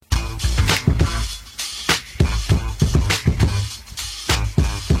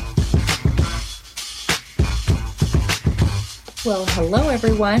Well, hello,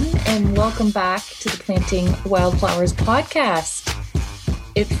 everyone, and welcome back to the Planting Wildflowers podcast.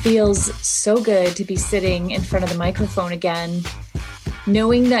 It feels so good to be sitting in front of the microphone again,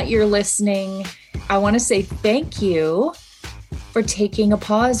 knowing that you're listening. I want to say thank you for taking a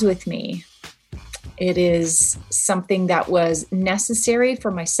pause with me. It is something that was necessary for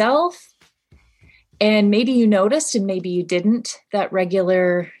myself. And maybe you noticed, and maybe you didn't,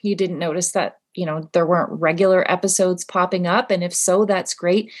 you didn't notice that there weren't regular episodes popping up. And if so, that's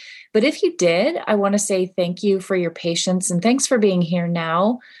great. But if you did, I want to say thank you for your patience and thanks for being here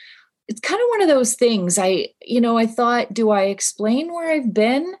now. It's kind of one of those things. I thought, do I explain where I've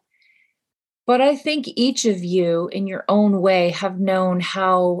been? But I think each of you in your own way have known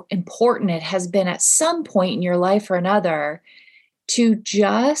how important it has been at some point in your life or another to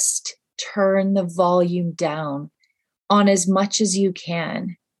just turn the volume down on as much as you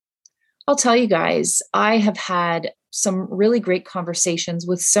can. I'll tell you guys, I have had some really great conversations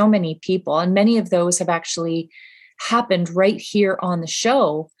with so many people, and many of those have actually happened right here on the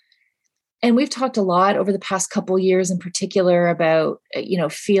show. And we've talked a lot over the past couple of years in particular about,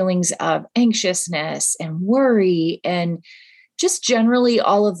 feelings of anxiousness and worry and just generally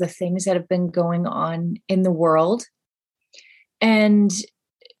all of the things that have been going on in the world. And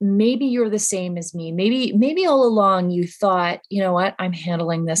maybe you're the same as me. Maybe all along you thought, you know what, I'm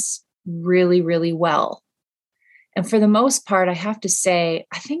handling this really, really well. And for the most part, I have to say,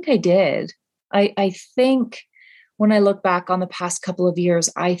 I think I did. I think when I look back on the past couple of years,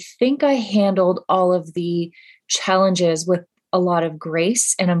 I think I handled all of the challenges with a lot of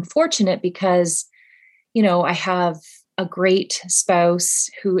grace. And I'm fortunate because, I have a great spouse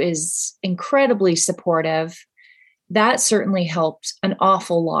who is incredibly supportive. That certainly helped an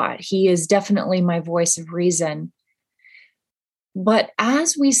awful lot. He is definitely my voice of reason. But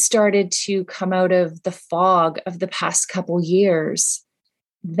as we started to come out of the fog of the past couple years,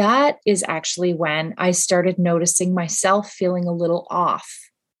 that is actually when I started noticing myself feeling a little off.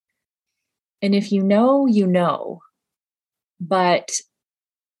 And if you know, you know. But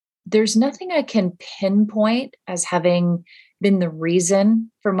there's nothing I can pinpoint as having been the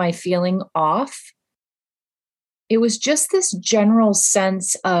reason for my feeling off. It was just this general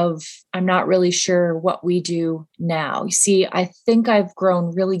sense of, I'm not really sure what we do now. You see, I think I've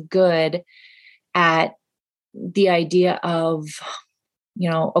grown really good at the idea of,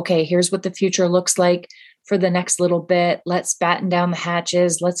 okay, here's what the future looks like for the next little bit. Let's batten down the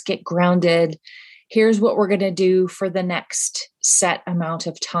hatches. Let's get grounded. Here's what we're going to do for the next set amount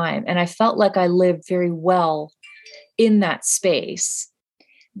of time. And I felt like I lived very well in that space.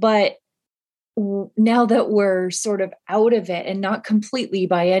 But now that we're sort of out of it and not completely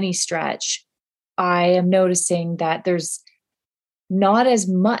by any stretch, I am noticing that there's not as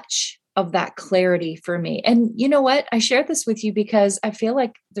much of that clarity for me. And you know what? I shared this with you because I feel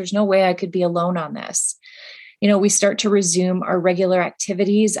like there's no way I could be alone on this. We start to resume our regular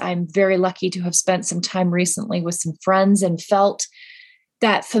activities. I'm very lucky to have spent some time recently with some friends and felt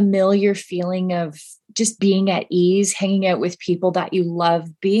that familiar feeling of just being at ease, hanging out with people that you love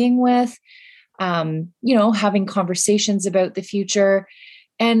being with. Having conversations about the future.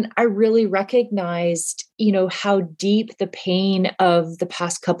 And I really recognized, how deep the pain of the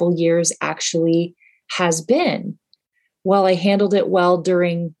past couple years actually has been. While I handled it well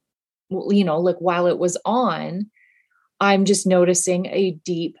during, while it was on, I'm just noticing a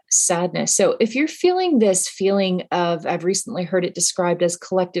deep sadness. So if you're feeling this feeling of, I've recently heard it described as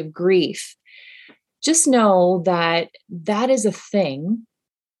collective grief, just know that that is a thing.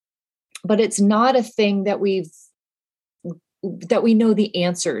 But it's not a thing that we know the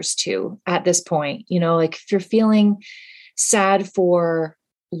answers to at this point. Like if you're feeling sad for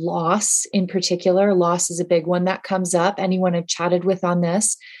loss in particular, loss is a big one that comes up. Anyone I've chatted with on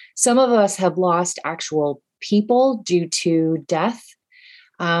this, some of us have lost actual people due to death.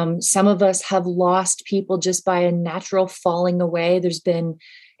 Some of us have lost people just by a natural falling away. There's been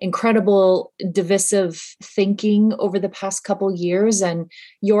incredible divisive thinking over the past couple years, and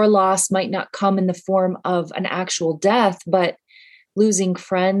your loss might not come in the form of an actual death, but losing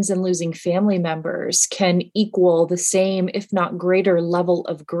friends and losing family members can equal the same, if not greater, level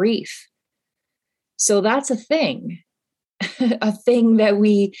of grief. So that's a thing, a thing that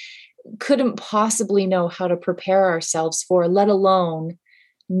we couldn't possibly know how to prepare ourselves for, let alone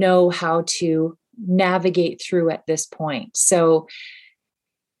know how to navigate through at this point. So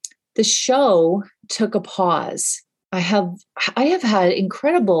the show took a pause. I have had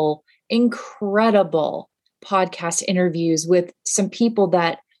incredible podcast interviews with some people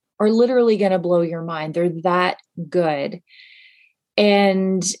that are literally going to blow your mind. They're that good.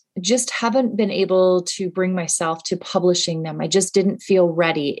 and just haven't been able to bring myself to publishing them. I just didn't feel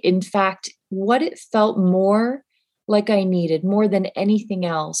ready. In fact, what it felt more like I needed more than anything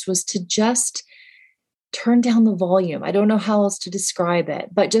else was to just turn down the volume. I don't know how else to describe it,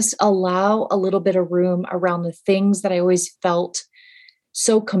 but just allow a little bit of room around the things that I always felt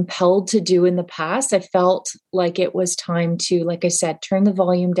so compelled to do in the past. I felt like it was time to, like I said, turn the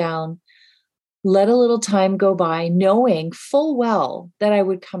volume down, let a little time go by, knowing full well that I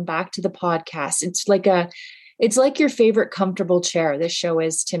would come back to the podcast. It's like your favorite comfortable chair. This show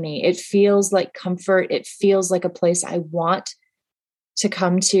is to me. It feels like comfort. It feels like a place I want to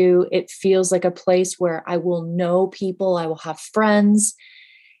come to. It feels like a place where I will know people. I will have friends.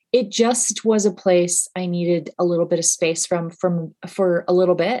 It just was a place I needed a little bit of space from for a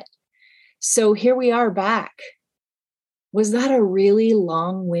little bit. So here we are back. Was that a really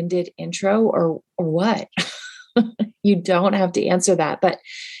long-winded intro or what? You don't have to answer that, but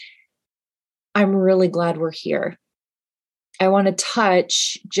I'm really glad we're here. I want to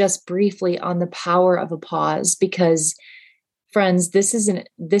touch just briefly on the power of a pause because, friends, this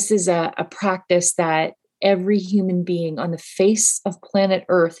is a practice that every human being on the face of planet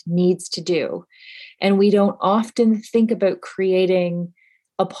Earth needs to do. And we don't often think about creating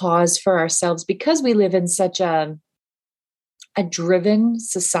a pause for ourselves because we live in such a driven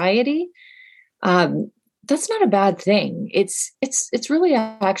society. That's not a bad thing. It's really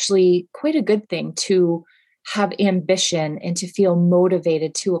actually quite a good thing to have ambition and to feel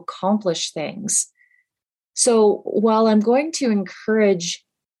motivated to accomplish things. So while I'm going to encourage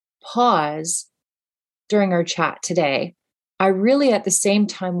pause during our chat today, I really at the same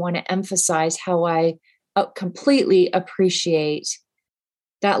time want to emphasize how I completely appreciate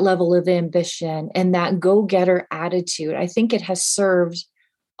that level of ambition and that go-getter attitude. I think it has served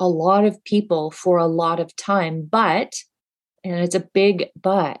a lot of people for a lot of time, but, and it's a big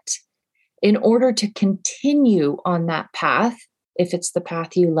but, in order to continue on that path, if it's the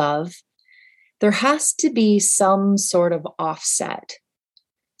path you love, there has to be some sort of offset.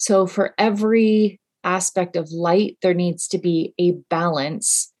 So for every aspect of light, there needs to be a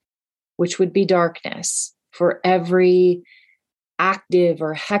balance, which would be darkness. For every active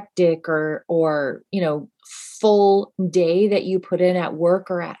or hectic or full day that you put in at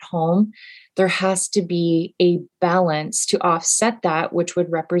work or at home, there has to be a balance to offset that, which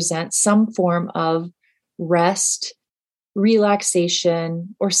would represent some form of rest,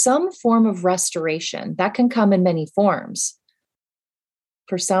 relaxation, or some form of restoration. That can come in many forms.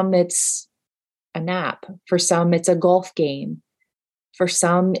 For some, it's a nap. For some, it's a golf game. For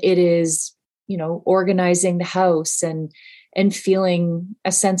some, it is, organizing the house and feeling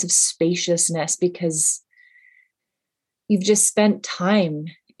a sense of spaciousness because you've just spent time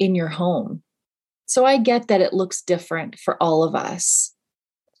in your home. So I get that it looks different for all of us.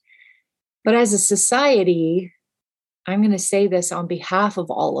 But as a society, I'm going to say this on behalf of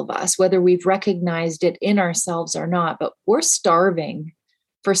all of us, whether we've recognized it in ourselves or not, but we're starving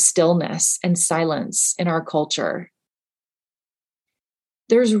for stillness and silence in our culture.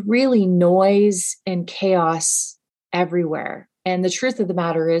 There's really noise and chaos everywhere. And the truth of the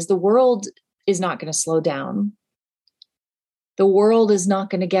matter is the world is not going to slow down. The world is not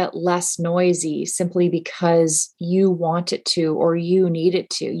going to get less noisy simply because you want it to or you need it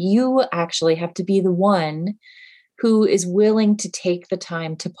to. You actually have to be the one who is willing to take the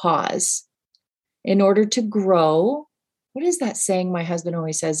time to pause in order to grow. What is that saying my husband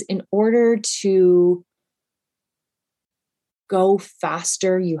always says? In order to go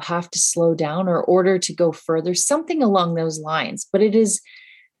faster, you have to slow down, or order to go further, something along those lines. But it is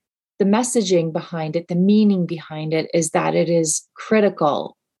the messaging behind it, the meaning behind it is that it is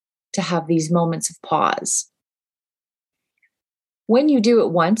critical to have these moments of pause. When you do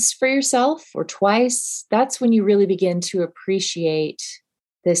it once for yourself or twice, that's when you really begin to appreciate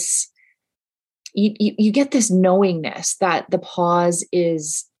this. You get this knowingness that the pause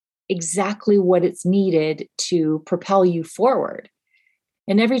is exactly what it's needed to propel you forward.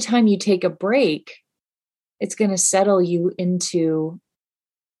 And every time you take a break, it's going to settle you into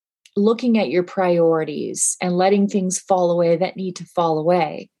looking at your priorities and letting things fall away that need to fall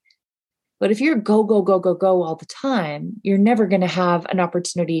away. But if you're go, go, go, go, go all the time, you're never going to have an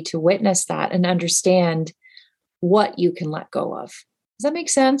opportunity to witness that and understand what you can let go of. Does that make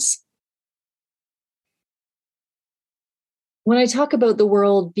sense? When I talk about the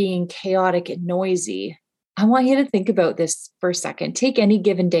world being chaotic and noisy, I want you to think about this for a second. Take any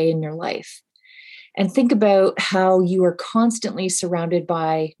given day in your life and think about how you are constantly surrounded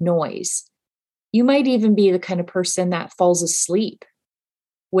by noise. You might even be the kind of person that falls asleep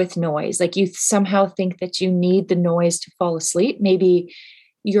with noise. Like you somehow think that you need the noise to fall asleep. Maybe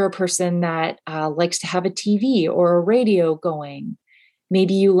you're a person that likes to have a TV or a radio going.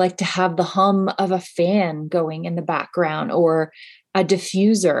 Maybe you like to have the hum of a fan going in the background or a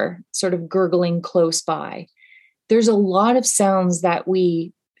diffuser sort of gurgling close by. There's a lot of sounds that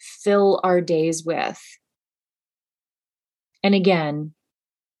we fill our days with. And again,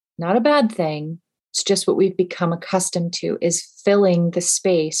 not a bad thing. It's just what we've become accustomed to, is filling the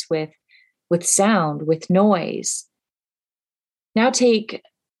space with sound, with noise. Now take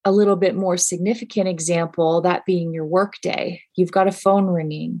a little bit more significant example, that being your workday. You've got a phone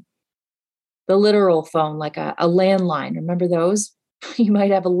ringing, the literal phone, like a landline. Remember those? You might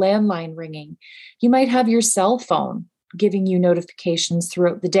have a landline ringing. You might have your cell phone giving you notifications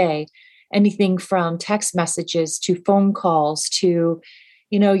throughout the day, anything from text messages to phone calls to,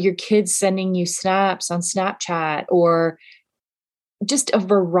 your kids sending you snaps on Snapchat, or just a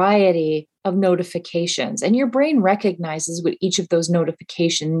variety of notifications. And your brain recognizes what each of those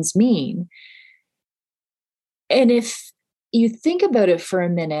notifications mean. And if you think about it for a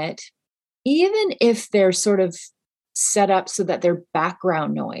minute, even if they're sort of set up so that they're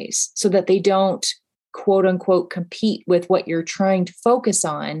background noise, so that they don't quote unquote compete with what you're trying to focus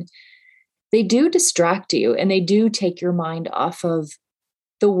on, they do distract you and they do take your mind off of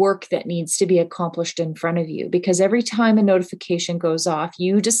the work that needs to be accomplished in front of you. Because every time a notification goes off,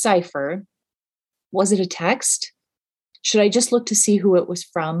 you decipher, was it a text? Should I just look to see who it was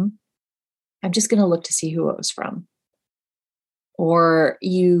from? I'm just going to look to see who it was from. Or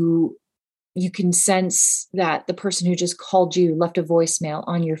you can sense that the person who just called you left a voicemail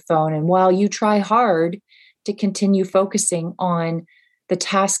on your phone. And while you try hard to continue focusing on the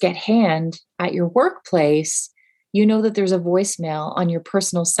task at hand at your workplace, you know that there's a voicemail on your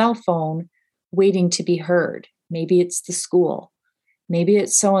personal cell phone waiting to be heard. Maybe it's the school. Maybe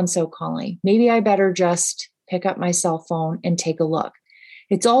it's so-and-so calling. Maybe I better just pick up my cell phone and take a look.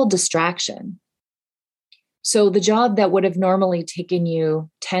 It's all distraction. So the job that would have normally taken you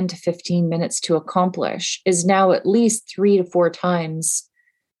 10 to 15 minutes to accomplish is now at least 3 to 4 times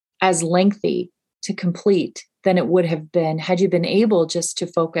as lengthy to complete than it would have been had you been able just to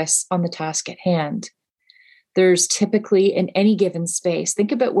focus on the task at hand. There's typically, in any given space,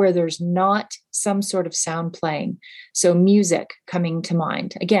 think about where there's not some sort of sound playing. So music coming to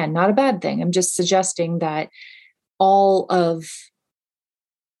mind. Again, not a bad thing. I'm just suggesting that all of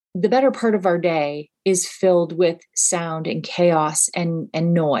the better part of our day is filled with sound and chaos and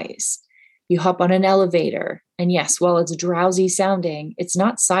noise. You hop on an elevator, and yes, while it's drowsy sounding, it's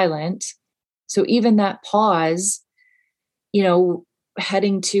not silent. So even that pause,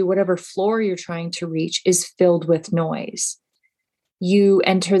 heading to whatever floor you're trying to reach is filled with noise. You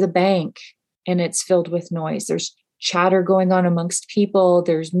enter the bank and it's filled with noise. There's chatter going on amongst people.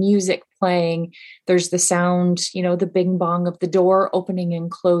 There's music playing. There's the sound, the bing bong of the door opening and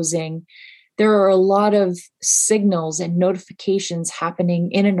closing. There are a lot of signals and notifications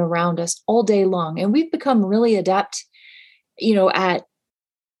happening in and around us all day long. And we've become really adept, at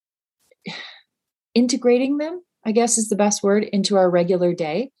integrating them, I guess is the best word, into our regular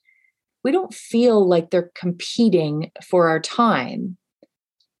day. We don't feel like they're competing for our time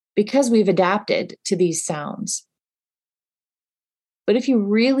because we've adapted to these sounds. But if you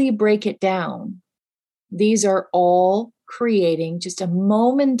really break it down, these are all creating just a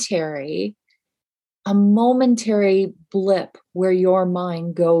momentary blip where your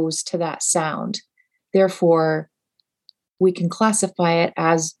mind goes to that sound. Therefore, we can classify it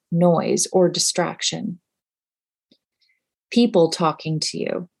as noise or distraction. People talking to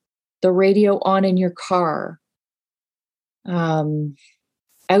you, the radio on in your car,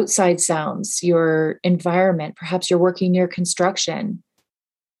 outside sounds, your environment, perhaps you're working near construction.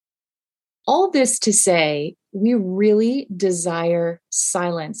 All this to say, we really desire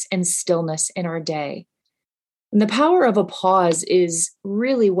silence and stillness in our day. And the power of a pause is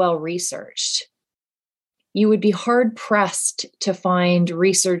really well researched. You would be hard pressed to find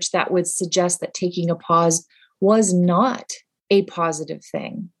research that would suggest that taking a pause was not a positive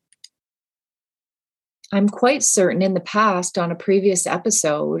thing. I'm quite certain in the past, on a previous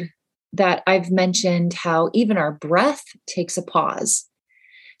episode, that I've mentioned how even our breath takes a pause.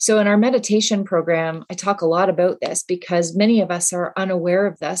 So in our meditation program, I talk a lot about this because many of us are unaware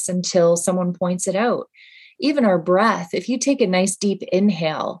of this until someone points it out. Even our breath, if you take a nice deep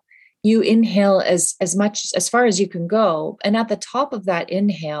inhale, you inhale as far as you can go. And at the top of that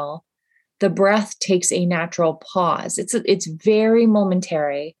inhale, the breath takes a natural pause. It's very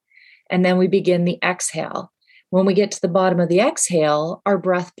momentary. And then we begin the exhale. When we get to the bottom of the exhale, our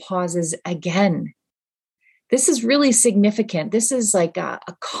breath pauses again. This is really significant. This is like a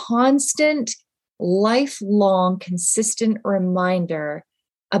constant, lifelong, consistent reminder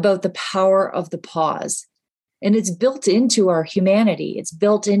about the power of the pause. And it's built into our humanity. It's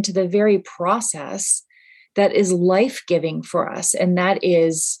built into the very process that is life-giving for us. And that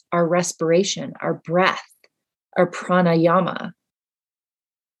is our respiration, our breath, our pranayama.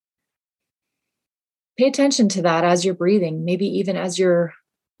 Pay attention to that as you're breathing, maybe even as you're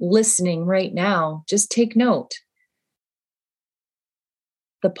listening right now. Just take note.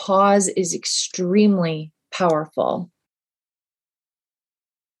 The pause is extremely powerful.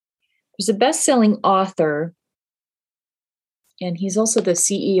 There's a best-selling author, and he's also the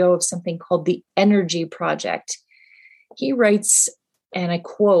CEO of something called the Energy Project. He writes, and I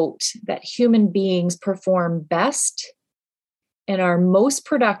quote, that human beings perform best and are most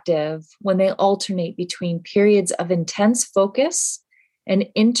productive when they alternate between periods of intense focus and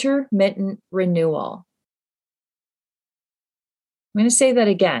intermittent renewal. I'm going to say that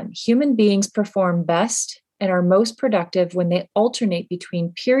again. Human beings perform best and are most productive when they alternate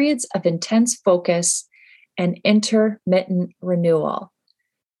between periods of intense focus and intermittent renewal.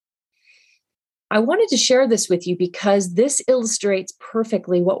 I wanted to share this with you because this illustrates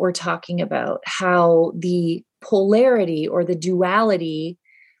perfectly what we're talking about, how the polarity or the duality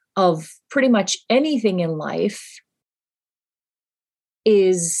of pretty much anything in life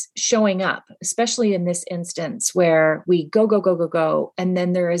is showing up, especially in this instance where we go, go, go, go, go, and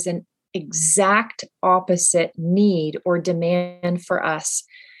then there is an exact opposite need or demand for us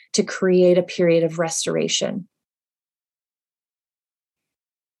to create a period of restoration.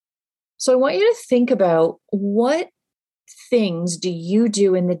 So I want you to think about what things do you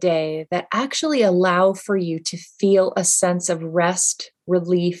do in the day that actually allow for you to feel a sense of rest,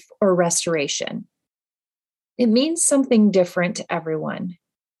 relief, or restoration. It means something different to everyone.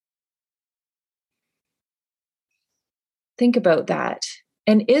 Think about that.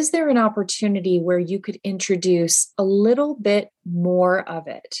 And is there an opportunity where you could introduce a little bit more of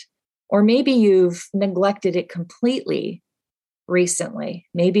it? Or maybe you've neglected it completely recently.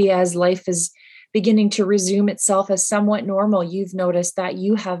 Maybe as life is beginning to resume itself as somewhat normal, you've noticed that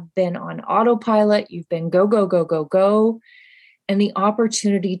you have been on autopilot, you've been go, go, go, go, go. And the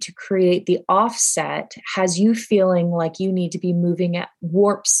opportunity to create the offset has you feeling like you need to be moving at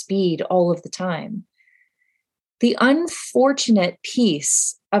warp speed all of the time. The unfortunate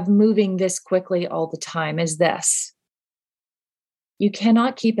piece of moving this quickly all the time is this. You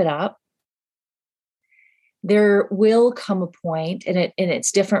cannot keep it up. There will come a point, and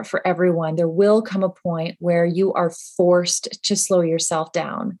it's different for everyone. There will come a point where you are forced to slow yourself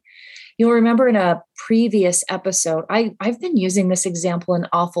down. You'll remember in a previous episode, I've been using this example an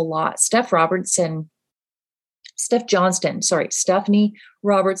awful lot. Stephanie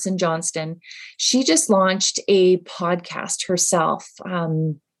Robertson Johnston. She just launched a podcast herself.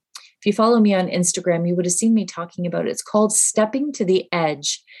 If you follow me on Instagram, you would have seen me talking about it. It's called Stepping to the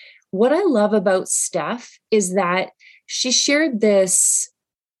Edge. What I love about Steph is that she shared this,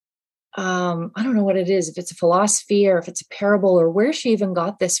 I don't know what it is, if it's a philosophy or if it's a parable or where she even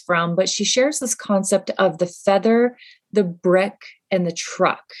got this from, but she shares this concept of the feather, the brick, and the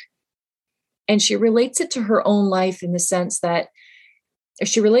truck. And she relates it to her own life in the sense that, or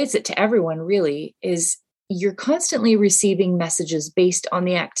she relates it to everyone really, is you're constantly receiving messages based on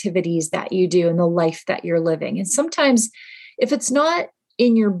the activities that you do and the life that you're living. And sometimes if it's not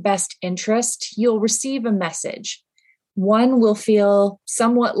in your best interest, you'll receive a message. One will feel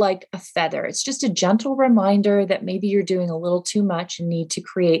somewhat like a feather. It's just a gentle reminder that maybe you're doing a little too much and need to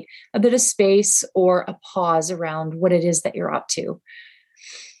create a bit of space or a pause around what it is that you're up to.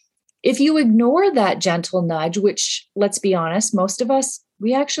 If you ignore that gentle nudge, which, let's be honest, most of us,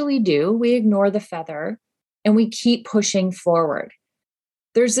 we actually do, we ignore the feather and we keep pushing forward.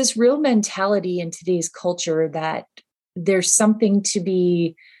 There's this real mentality in today's culture that there's something to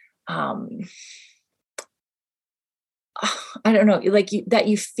be, I don't know, like that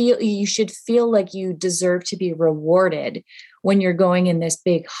you feel you should feel like you deserve to be rewarded when you're going in this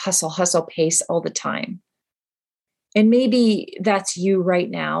big hustle pace all the time. And maybe that's you right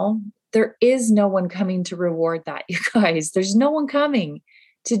now. There is no one coming to reward that, you guys. There's no one coming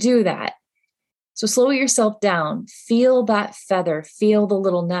to do that. So slow yourself down, feel that feather, feel the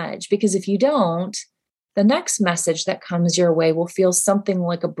little nudge, because if you don't, the next message that comes your way will feel something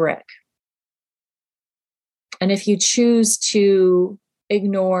like a brick. And if you choose to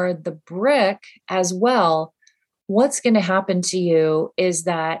ignore the brick as well, what's going to happen to you is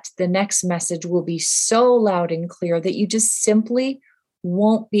that the next message will be so loud and clear that you just simply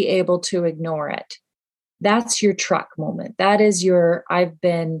won't be able to ignore it. That's your truck moment. That is your, I've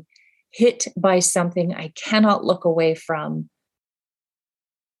been hit by something I cannot look away from.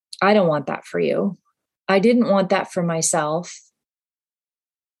 I don't want that for you. I didn't want that for myself.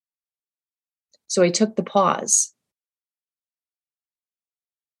 So I took the pause.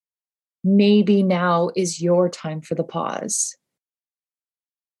 Maybe now is your time for the pause.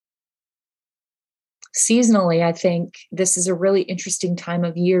 Seasonally, I think this is a really interesting time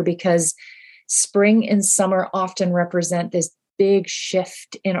of year because spring and summer often represent this big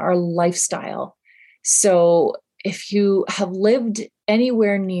shift in our lifestyle. So if you have lived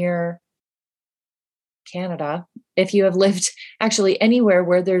anywhere near Canada, if you have lived actually anywhere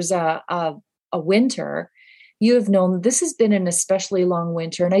where there's a winter, you have known this has been an especially long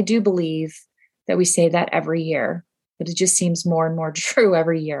winter. And I do believe that we say that every year, but it just seems more and more true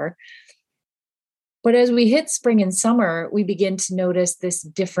every year. But as we hit spring and summer, we begin to notice this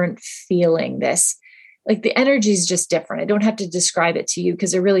different feeling, this like the energy is just different. I don't have to describe it to you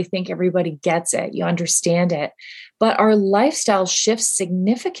because I really think everybody gets it. You understand it. But our lifestyle shifts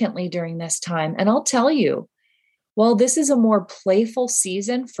significantly during this time. And I'll tell you, while this is a more playful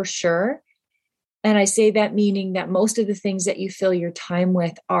season for sure, and I say that meaning that most of the things that you fill your time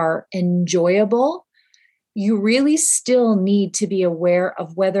with are enjoyable, you really still need to be aware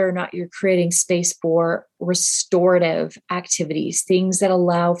of whether or not you're creating space for restorative activities, things that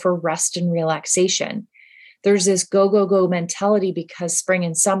allow for rest and relaxation. There's this go, go, go mentality because spring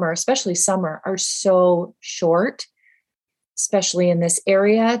and summer, especially summer, are so short, especially in this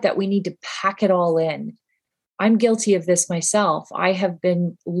area, that we need to pack it all in. I'm guilty of this myself. I have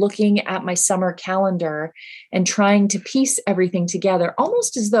been looking at my summer calendar and trying to piece everything together,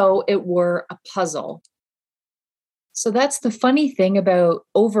 almost as though it were a puzzle. So that's the funny thing about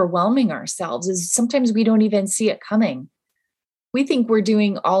overwhelming ourselves is sometimes we don't even see it coming. We think we're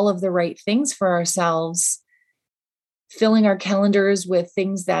doing all of the right things for ourselves, filling our calendars with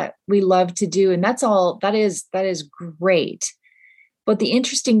things that we love to do. And that's all, that is great. But the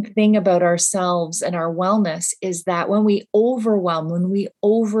interesting thing about ourselves and our wellness is that when we overwhelm, when we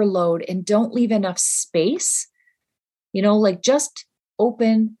overload and don't leave enough space, like just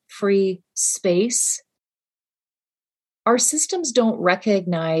open, free space, our systems don't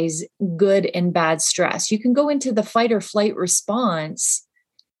recognize good and bad stress. You can go into the fight or flight response,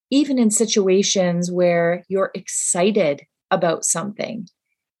 even in situations where you're excited about something.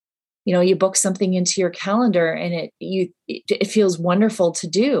 You book something into your calendar and it feels wonderful to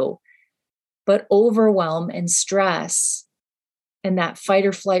do, but overwhelm and stress and that fight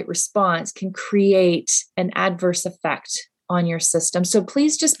or flight response can create an adverse effect on your system. So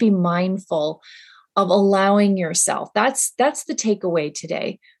please just be mindful of allowing yourself. That's the takeaway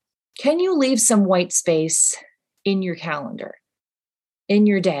today. Can you leave some white space in your calendar, in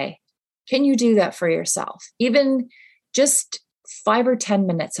your day? Can you do that for yourself? Even just 5 or 10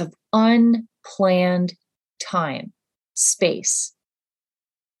 minutes of unplanned time, space.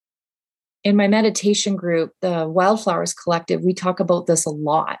 In my meditation group, the Wildflowers Collective, we talk about this a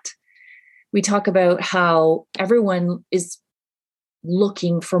lot. We talk about how everyone is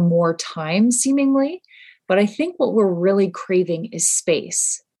looking for more time, seemingly, but I think what we're really craving is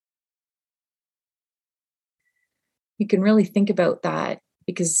space. You can really think about that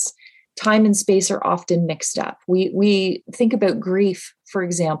because time and space are often mixed up. We think about grief, for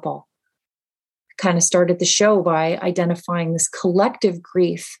example. Kind of started the show by identifying this collective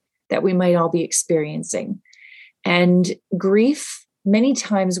grief that we might all be experiencing. And grief, many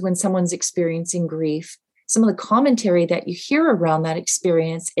times when someone's experiencing grief, some of the commentary that you hear around that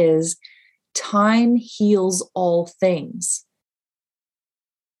experience is time heals all things.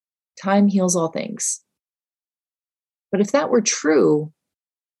 Time heals all things. But if that were true,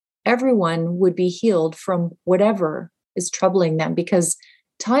 everyone would be healed from whatever is troubling them because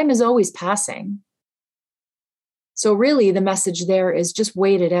time is always passing. So really the message there is just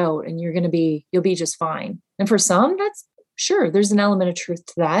wait it out and you'll be just fine. And for some, that's sure, there's an element of truth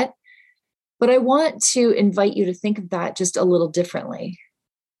to that. But I want to invite you to think of that just a little differently.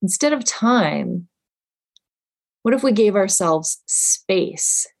 Instead of time, what if we gave ourselves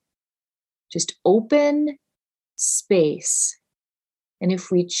space? Just open space. And if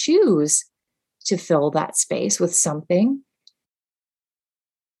we choose to fill that space with something,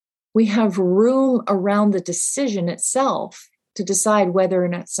 we have room around the decision itself to decide whether or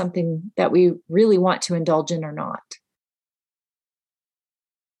not something that we really want to indulge in or not.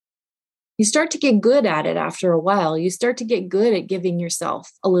 You start to get good at it after a while. You start to get good at giving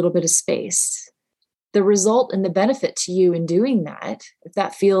yourself a little bit of space. The result and the benefit to you in doing that, if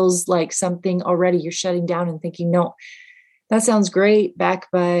that feels like something already you're shutting down and thinking, no, that sounds great, Beck,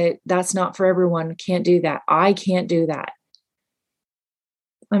 but that's not for everyone. Can't do that. I can't do that.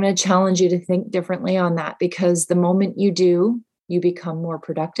 I'm going to challenge you to think differently on that, because the moment you do, you become more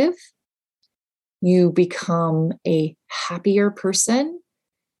productive. You become a happier person,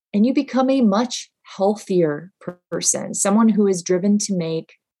 and you become a much healthier person, someone who is driven to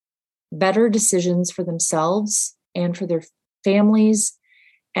make better decisions for themselves and for their families.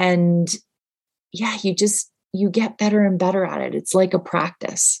 And yeah, you get better and better at it. It's like a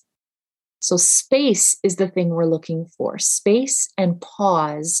practice. So space is the thing we're looking for. Space and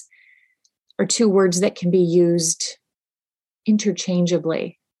pause are two words that can be used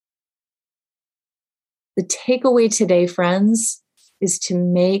interchangeably. The takeaway today, friends, is to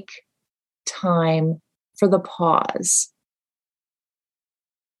make time for the pause.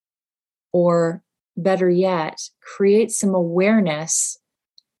 Or better yet, create some awareness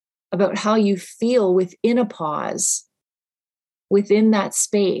about how you feel within a pause, within that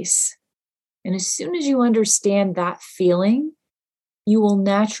space. And as soon as you understand that feeling, you will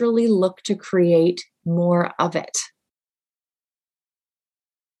naturally look to create more of it.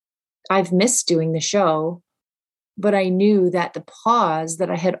 I've missed doing the show, but I knew that the pause that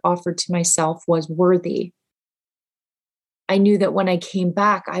I had offered to myself was worthy. I knew that when I came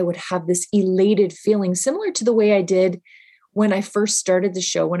back, I would have this elated feeling, similar to the way I did when I first started the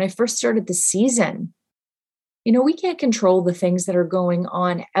show, when I first started the season. You know, we can't control the things that are going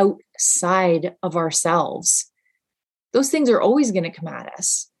on outside of ourselves. Those things are always going to come at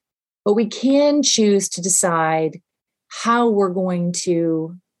us, but we can choose to decide how we're going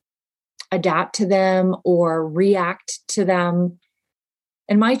to adapt to them or react to them.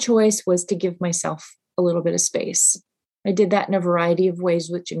 And my choice was to give myself a little bit of space. I did that in a variety of ways,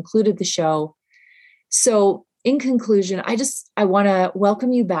 which included the show. So in conclusion, I want to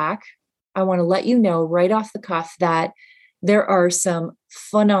welcome you back. I want to let you know right off the cuff that there are some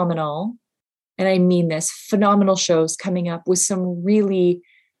phenomenal, and I mean this, phenomenal shows coming up with some really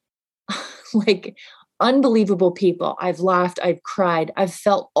like unbelievable people. I've laughed, I've cried, I've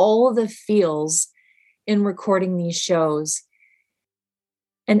felt all of the feels in recording these shows.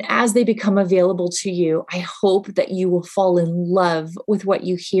 And as they become available to you, I hope that you will fall in love with what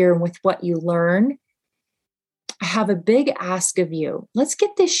you hear and with what you learn. I have a big ask of you. Let's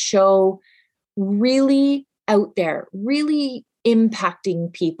get this show really out there, really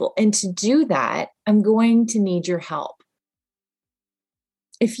impacting people. And to do that, I'm going to need your help.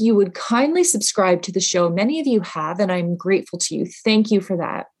 If you would kindly subscribe to the show, many of you have, and I'm grateful to you. Thank you for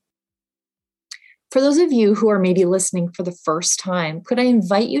that. For those of you who are maybe listening for the first time, could I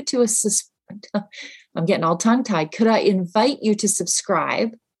invite you to I'm getting all tongue-tied. Could I invite you to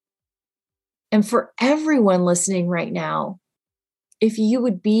subscribe? And for everyone listening right now, if you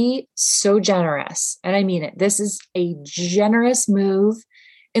would be so generous, and I mean it, this is a generous move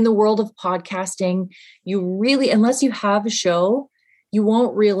in the world of podcasting. You really, unless you have a show, you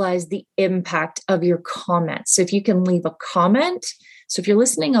won't realize the impact of your comments. So if you can leave a comment, so if you're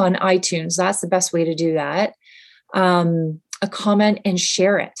listening on iTunes, that's the best way to do that. A comment and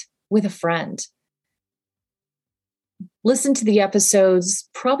share it with a friend. Listen to the episodes.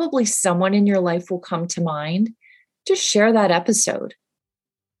 Probably someone in your life will come to mind. Just share that episode.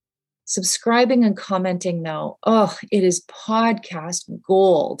 Subscribing and commenting, though, it is podcast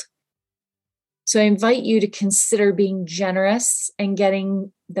gold. So I invite you to consider being generous and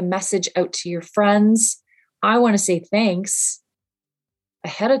getting the message out to your friends. I want to say thanks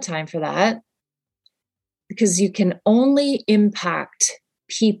ahead of time for that, because you can only impact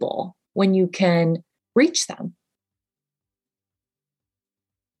people when you can reach them.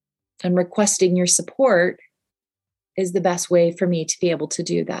 And requesting your support is the best way for me to be able to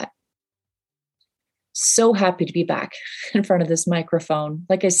do that. So happy to be back in front of this microphone.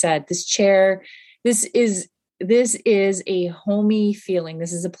 Like I said, this chair, this is a homey feeling.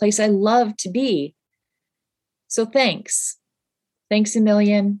 This is a place I love to be. So thanks. Thanks a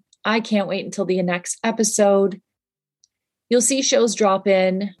million. I can't wait until the next episode. You'll see shows drop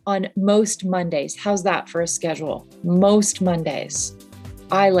in on most Mondays. How's that for a schedule? Most Mondays.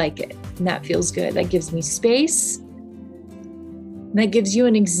 I like it, and that feels good. That gives me space. And that gives you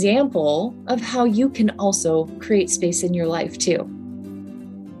an example of how you can also create space in your life too.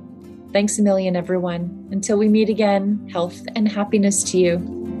 Thanks a million, everyone. Until we meet again, health and happiness to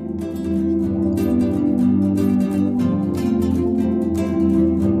you.